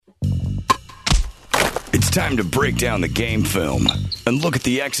time to break down the game film and look at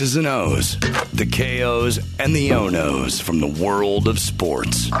the X's and O's, the KOs and the O-Nos from the world of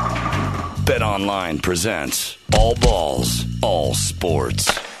sports. BetOnline presents All Balls, All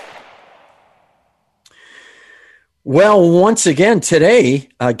Sports. Well, once again today,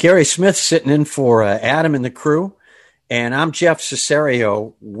 Gary Smith sitting in for Adam and the crew, and I'm Jeff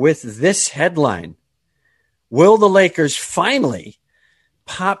Cesario with this headline. Will the Lakers finally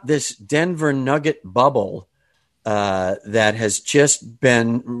pop this Denver Nugget bubble that has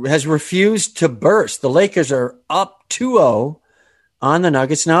refused to burst? The Lakers are up 2-0 on the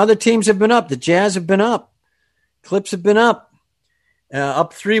Nuggets. Now other teams have been up. The Jazz have been up. Clips have been up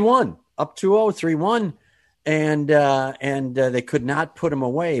 3-1, up 2-0, 3-1. And they could not put them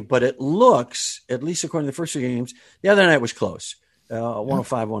away. But it looks, at least according to the first two games, the other night was close,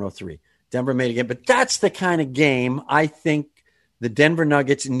 105-103. Denver made a game. But that's the kind of game I think the Denver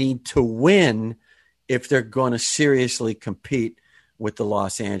Nuggets need to win if they're going to seriously compete with the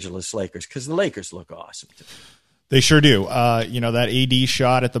Los Angeles Lakers, because the Lakers look awesome to me. They sure do. That AD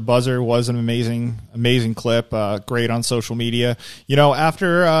shot at the buzzer was an amazing clip. Great on social media.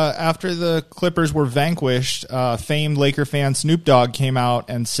 After the Clippers were vanquished, famed Laker fan Snoop Dogg came out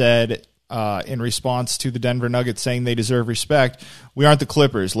and said, in response to the Denver Nuggets saying they deserve respect, "We aren't the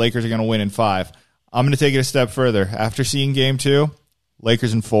Clippers. Lakers are going to win in 5. I'm going to take it a step further. After seeing Game 2,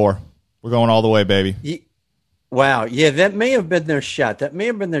 Lakers in 4. We're going all the way, baby." Wow. Yeah, that may have been their shot. That may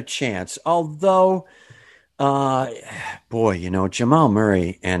have been their chance. Although, Jamal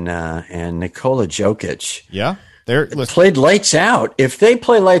Murray and Nikola Jokic. Yeah. Played lights out. If they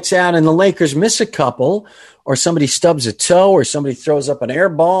play lights out and the Lakers miss a couple, or somebody stubs a toe, or somebody throws up an air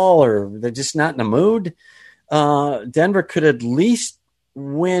ball, or they're just not in the mood, Denver could at least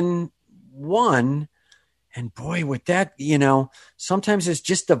win one. And boy, with that, sometimes it's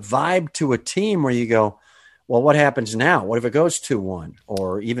just a vibe to a team where you go, well, what happens now? What if it goes 2-1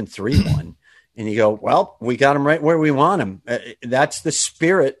 or even 3-1? And you go, well, we got them right where we want them. That's the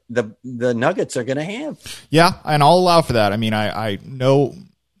spirit the Nuggets are going to have. Yeah, and I'll allow for that. I mean, I no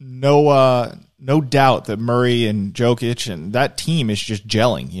doubt that Murray and Jokic and that team is just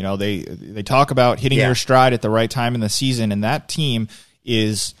gelling. They talk about hitting their stride at the right time in the season, and that team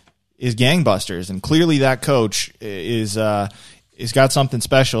is gangbusters. And clearly, that coach is got something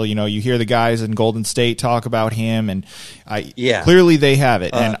special. You hear the guys in Golden State talk about him, and clearly they have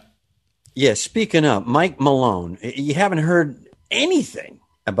it. Speaking of Mike Malone, you haven't heard anything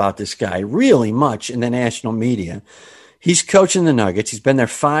about this guy really much in the national media. He's coaching the Nuggets. He's been there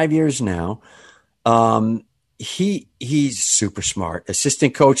 5 years now. He's super smart.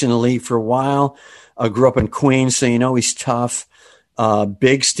 Assistant coach in the league for a while. Grew up in Queens, so he's tough.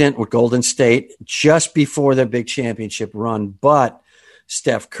 Big stint with Golden State just before their big championship run. But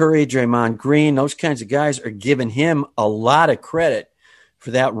Steph Curry, Draymond Green, those kinds of guys are giving him a lot of credit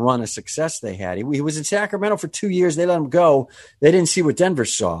for that run of success they had. He was in Sacramento for 2 years. They let him go. They didn't see what Denver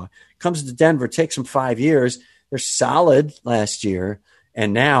saw. Comes to Denver, takes him 5 years. They're solid last year.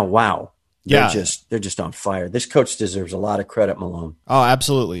 And now, wow. They're just on fire. This coach deserves a lot of credit, Malone. Oh,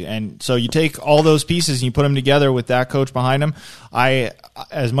 absolutely. And so you take all those pieces and you put them together with that coach behind him.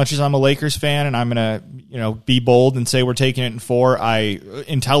 As much as I'm a Lakers fan and I'm going to, be bold and say we're taking it in 4, I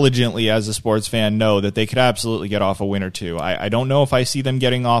intelligently, as a sports fan, know that they could absolutely get off a win or two. I don't know if I see them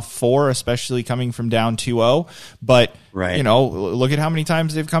getting off 4, especially coming from down 2-0, but right. Look at how many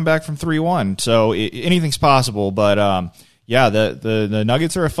times they've come back from 3-1. So anything's possible, but the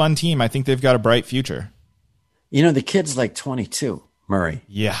Nuggets are a fun team. I think they've got a bright future. The kid's like 22, Murray.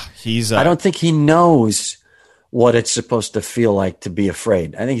 Yeah, he's. I don't think he knows what it's supposed to feel like to be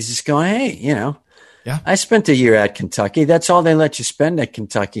afraid. I think he's just going, hey, Yeah. I spent a year at Kentucky. That's all they let you spend at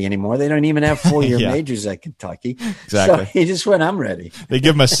Kentucky anymore. They don't even have 4-year majors at Kentucky. Exactly. So he just went, I'm ready. They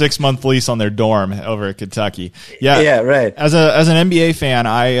give him a 6-month lease on their dorm over at Kentucky. Yeah, right. As an NBA fan,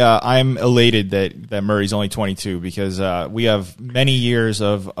 I'm elated that Murray's only 22 because we have many years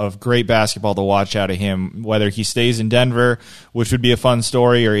of great basketball to watch out of him, whether he stays in Denver, which would be a fun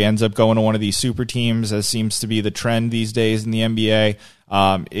story, or he ends up going to one of these super teams, as seems to be the trend these days in the NBA.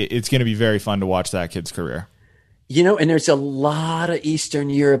 It's going to be very fun to watch that kid's career. And there's a lot of Eastern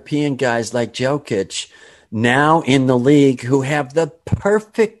European guys like Jokic now in the league who have the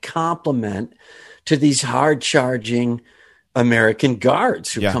perfect complement to these hard-charging American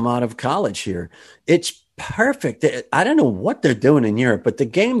guards who come out of college here. It's perfect. I don't know what they're doing in Europe, but the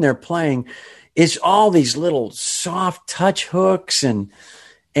game they're playing is all these little soft touch hooks, and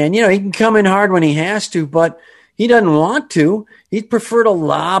he can come in hard when he has to, but he doesn't want to. He'd prefer to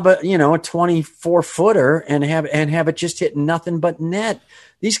lob a 24-footer and have it just hit nothing but net.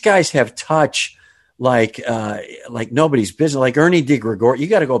 These guys have touch like nobody's business. Like Ernie DeGregorio, you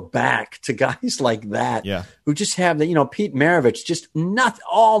got to go back to guys like that, who just have the, Pete Maravich, just not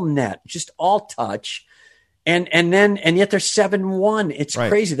all net, just all touch. And yet they're 7-1. It's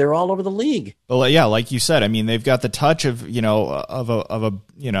crazy. They're all over the league. Well, yeah, like you said, I mean, they've got the touch of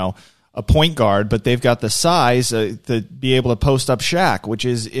a point guard, but they've got the size to be able to post up Shaq, which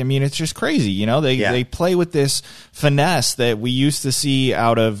is, I mean, it's just crazy. They play with this finesse that we used to see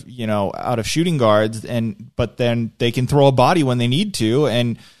out of shooting guards, but then they can throw a body when they need to.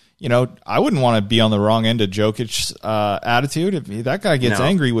 And I wouldn't want to be on the wrong end of Jokic's attitude. If that guy gets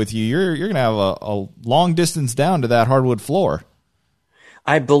angry with you, you're going to have a long distance down to that hardwood floor.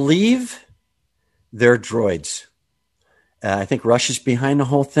 I believe they're droids. I think Russia's behind the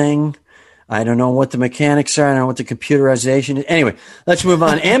whole thing. I don't know what the mechanics are. I don't know what the computerization is. Anyway, let's move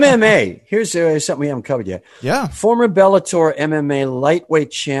on. MMA. Here's something we haven't covered yet. Yeah. Former Bellator MMA lightweight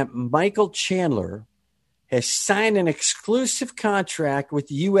champ Michael Chandler has signed an exclusive contract with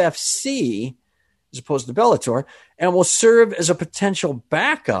UFC, as opposed to Bellator, and will serve as a potential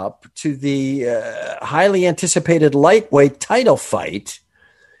backup to the highly anticipated lightweight title fight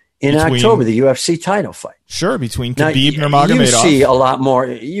in October, the UFC title fight. Sure, between Khabib and Nurmagomedov. You see a lot more.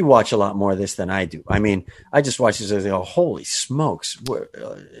 You watch a lot more of this than I do. I mean, I just watch this and go, holy smokes.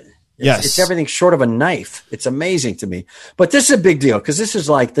 It's everything short of a knife. It's amazing to me. But this is a big deal because this is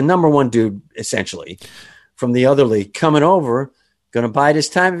like the number one dude, essentially, from the other league coming over, going to bide his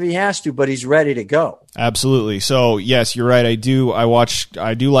time if he has to, but he's ready to go. Absolutely. So, yes, you're right. I do like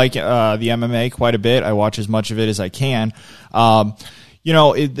the MMA quite a bit. I watch as much of it as I can.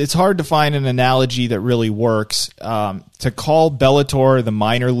 It's hard to find an analogy that really works. To call Bellator the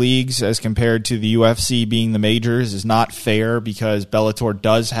minor leagues as compared to the UFC being the majors is not fair because Bellator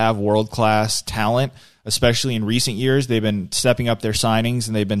does have world-class talent, especially in recent years. They've been stepping up their signings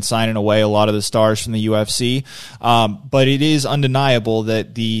and they've been signing away a lot of the stars from the UFC. But it is undeniable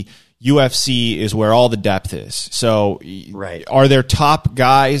that the UFC is where all the depth is. So are there top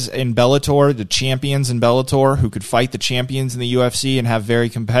guys in Bellator, the champions in Bellator, who could fight the champions in the UFC and have very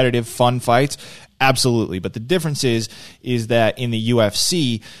competitive, fun fights? Absolutely. But the difference is that in the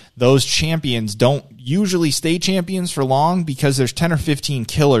UFC, those champions don't usually stay champions for long because there's 10 or 15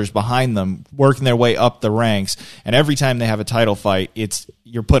 killers behind them working their way up the ranks. And every time they have a title fight,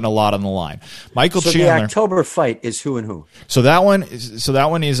 you're putting a lot on the line. Michael Chandler. The October fight is who and who? So that one is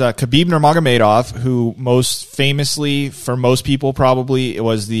Khabib Nurmagomedov, who most famously, for most people probably, it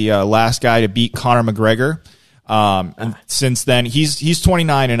was the last guy to beat Conor McGregor. Since then, he's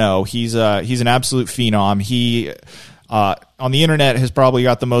 29-0. He's an absolute phenom. He on the internet has probably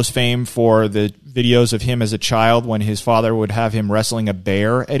got the most fame for the videos of him as a child when his father would have him wrestling a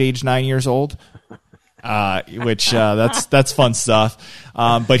bear at age 9 years old. That's fun stuff.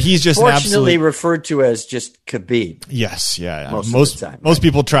 But he's just fortunately referred to as just Khabib. Yes, yeah. Most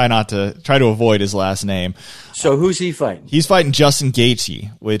people try to avoid his last name. So who's he fighting? He's fighting Justin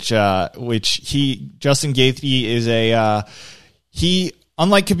Gaethje, Justin Gaethje is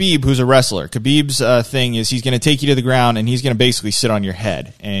unlike Khabib, who's a wrestler. Khabib's thing is he's going to take you to the ground and he's going to basically sit on your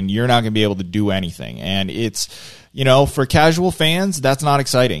head and you're not going to be able to do anything. And it's, for casual fans, that's not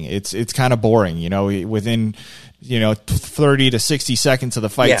exciting. It's kind of boring, within, 30 to 60 seconds of the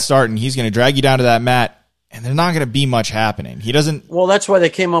fight starting, he's going to drag you down to that mat and there's not going to be much happening. He doesn't. Well, that's why they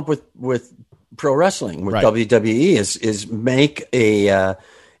came up with pro wrestling, with WWE is make an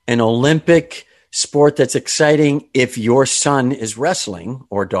Olympic sport that's exciting if your son is wrestling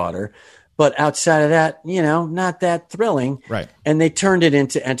or daughter, but outside of that, not that thrilling. Right. And they turned it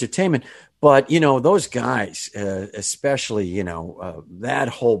into entertainment. But, those guys, especially, that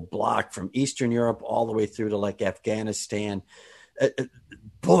whole block from Eastern Europe all the way through to like Afghanistan,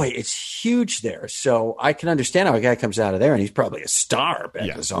 boy, it's huge there. So I can understand how a guy comes out of there and he's probably a star back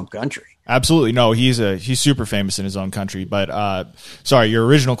in his home country. Absolutely. No, he's super famous in his own country. But sorry, your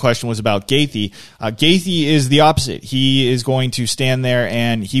original question was about Gaethje. Gaethje is the opposite. He is going to stand there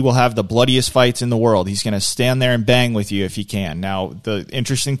and he will have the bloodiest fights in the world. He's going to stand there and bang with you if he can. Now, the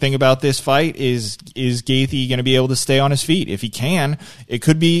interesting thing about this fight is Gaethje going to be able to stay on his feet? If he can, it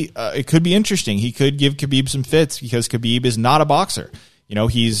could be interesting. He could give Khabib some fits because Khabib is not a boxer.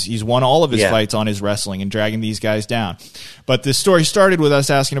 He's won all of his fights on his wrestling and dragging these guys down. But the story started with us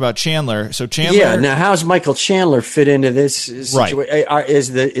asking about Chandler. So Chandler, now how's Michael Chandler fit into this situation? Right.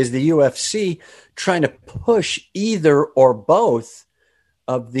 Is the UFC trying to push either or both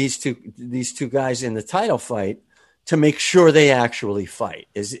of these two guys in the title fight to make sure they actually fight?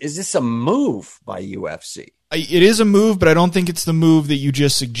 Is this a move by UFC? It is a move, but I don't think it's the move that you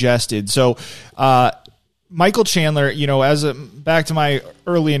just suggested. So. Michael Chandler, back to my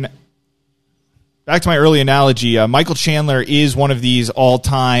early back to my early analogy, Michael Chandler is one of these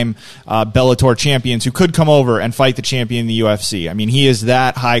all-time Bellator champions who could come over and fight the champion in the UFC. I mean, he is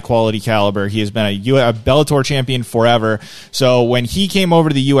that high-quality caliber. He has been a Bellator champion forever. So when he came over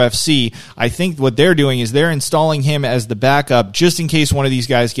to the UFC, I think what they're doing is they're installing him as the backup just in case one of these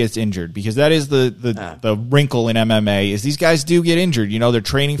guys gets injured, because that is the wrinkle in MMA is these guys do get injured. You know, they're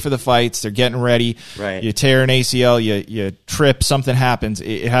training for the fights. They're getting ready. Right. You tear an ACL, you trip, something happens.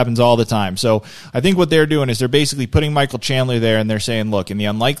 It happens all the time. So I think what they're doing is they're basically putting Michael Chandler there, and they're saying, look, in the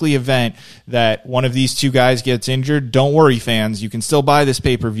unlikely event that one of these two guys gets injured, don't worry, fans. You can still buy this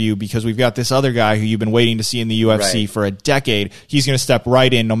pay-per-view because we've got this other guy who you've been waiting to see in the UFC for a decade. He's going to step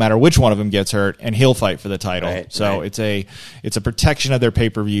right in no matter which one of them gets hurt, and he'll fight for the title. It's a protection of their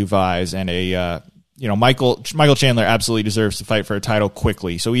pay-per-view buys, and Michael Chandler absolutely deserves to fight for a title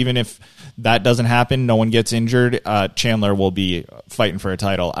quickly. So even if that doesn't happen, no one gets injured, Chandler will be fighting for a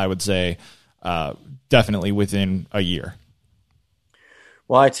title, I would say, definitely within a year.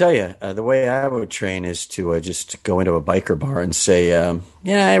 Well, I tell you, the way I would train is to just go into a biker bar and say,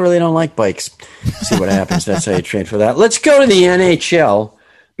 I really don't like bikes. See what happens. That's how you train for that. Let's go to the NHL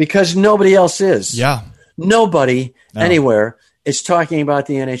because nobody else is. Yeah. Nobody anywhere is talking about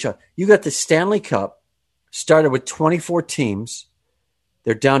the NHL. You got the Stanley Cup, started with 24 teams.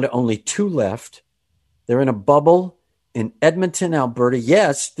 They're down to only 2 left. They're in a bubble in Edmonton, Alberta.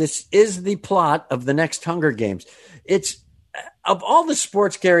 Yes, this is the plot of the next Hunger Games. It's of all the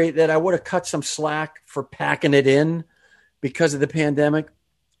sports, Gary, that I would have cut some slack for packing it in because of the pandemic,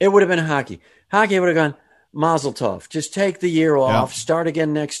 it would have been hockey. Hockey would have gone, mazel tov. Just take the year off, start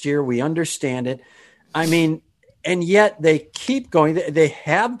again next year. We understand it. I mean, and yet they keep going. They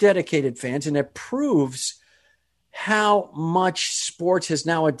have dedicated fans, and it proves how much sports has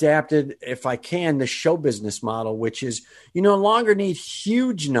now adapted, if I can, the show business model, which is you no longer need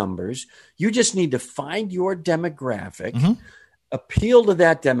huge numbers. You just need to find your demographic, appeal to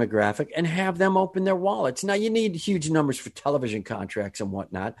that demographic, and have them open their wallets. Now, you need huge numbers for television contracts and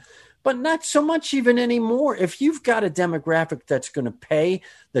whatnot, but not so much even anymore. If you've got a demographic that's going to pay,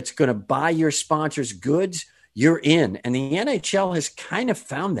 that's going to buy your sponsors goods, you're in. And the NHL has kind of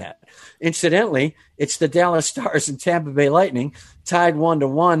found that. Incidentally, it's the Dallas Stars and Tampa Bay Lightning tied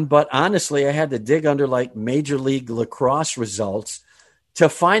 1-1. But honestly, I had to dig under like Major League Lacrosse results to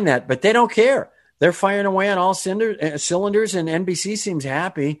find that. But they don't care. They're firing away on all cylinders, and NBC seems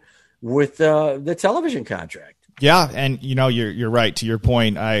happy with the television contract. Yeah, and you're right. To your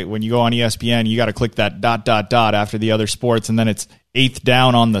point, when you go on ESPN, you got to click that ... after the other sports, and then it's 8th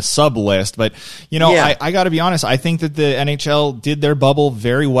down on the sub list. But I got to be honest. I think that the NHL did their bubble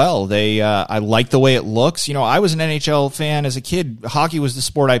very well. I like the way it looks. I was an NHL fan as a kid. Hockey was the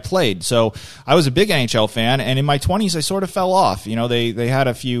sport I played, so I was a big NHL fan. And in my 20s, I sort of fell off. They had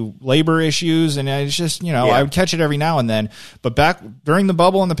a few labor issues, and it's just I would catch it every now and then. But back during the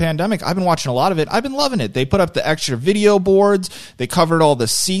bubble and the pandemic, I've been watching a lot of it. I've been loving it. They put up the extra video boards. They covered all the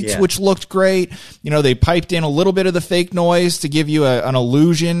seats, which looked great. They piped in a little bit of the fake noise to give you an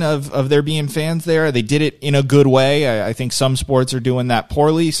illusion of there being fans there. They did it in a good way. I think some sports are doing that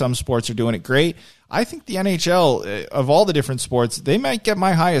poorly. Some sports are doing it great. I think the NHL, of all the different sports, they might get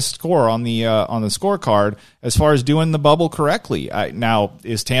my highest score on the scorecard as far as doing the bubble correctly. Now,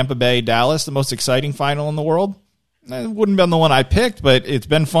 is Tampa Bay Dallas the most exciting final in the world? It wouldn't have been the one I picked, but it's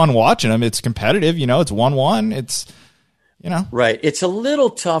been fun watching them. It's competitive. It's 1-1. It's right. It's a little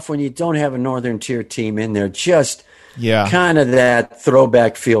tough when you don't have a Northern Tier team in there. Just kind of that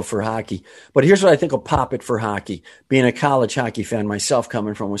throwback feel for hockey. But here's what I think will pop it for hockey. Being a college hockey fan myself,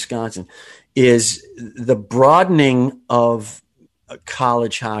 coming from Wisconsin, is the broadening of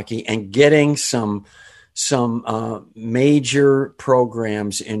college hockey and getting some major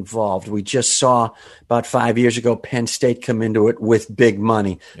programs involved. We just saw about 5 years ago Penn State come into it with big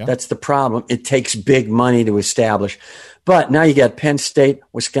money. Yeah. That's the problem. It takes big money to establish. But now you got Penn State,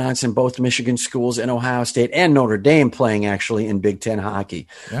 Wisconsin, both Michigan schools, and Ohio State and Notre Dame playing actually in Big Ten hockey.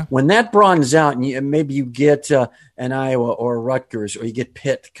 Yeah. When that broadens out, and maybe you get an Iowa or Rutgers, or you get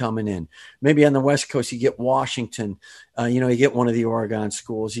Pitt coming in. Maybe on the West Coast you get Washington. You get one of the Oregon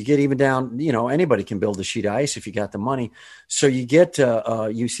schools. You get even down. Anybody can build a sheet of ice if you got the money. So you get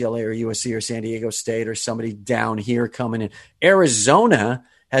UCLA or USC or San Diego State or somebody down here coming in. Arizona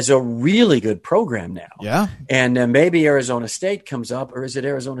has a really good program now. Yeah. And maybe Arizona State comes up, or is it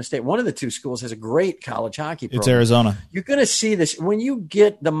Arizona State? One of the two schools has a great college hockey program. It's Arizona. You're going to see this when you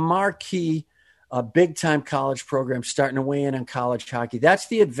get the marquee big-time college programs starting to weigh in on college hockey. That's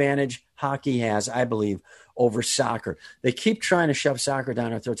the advantage hockey has, I believe, over soccer. They keep trying to shove soccer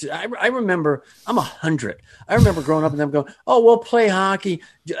down our throats. I remember, I'm 100. I remember growing up and them going, oh, we'll play hockey,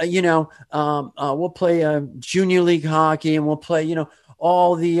 we'll play junior league hockey, and we'll play,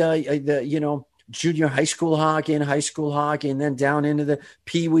 all the junior high school hockey and high school hockey, and then down into the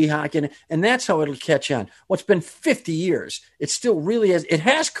pee-wee hockey. And that's how it'll catch on. What's been 50 years, it still really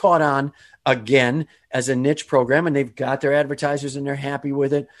has caught on again as a niche program, and they've got their advertisers and they're happy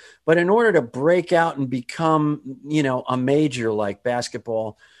with it. But in order to break out and become, a major like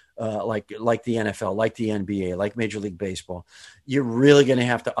basketball, like the NFL, like the NBA, like Major League Baseball, you're really going to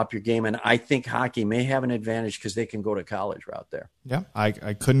have to up your game. And I think hockey may have an advantage because they can go to college route there. Yeah, I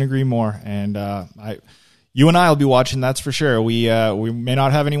couldn't agree more. And you and I will be watching, that's for sure. We may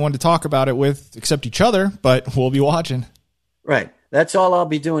not have anyone to talk about it with except each other, but we'll be watching. Right. That's all I'll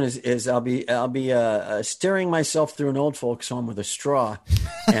be doing is I'll be steering myself through an old folks home with a straw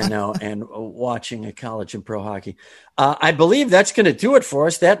and watching a college and pro hockey. I believe that's going to do it for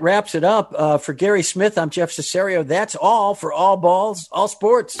us. That wraps it up. For Gary Smith, I'm Jeff Cesario. That's all for All Balls, All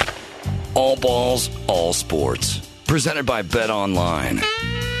Sports. All Balls, All Sports. Presented by Bet Online,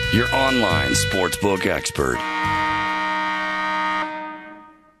 your online sportsbook expert.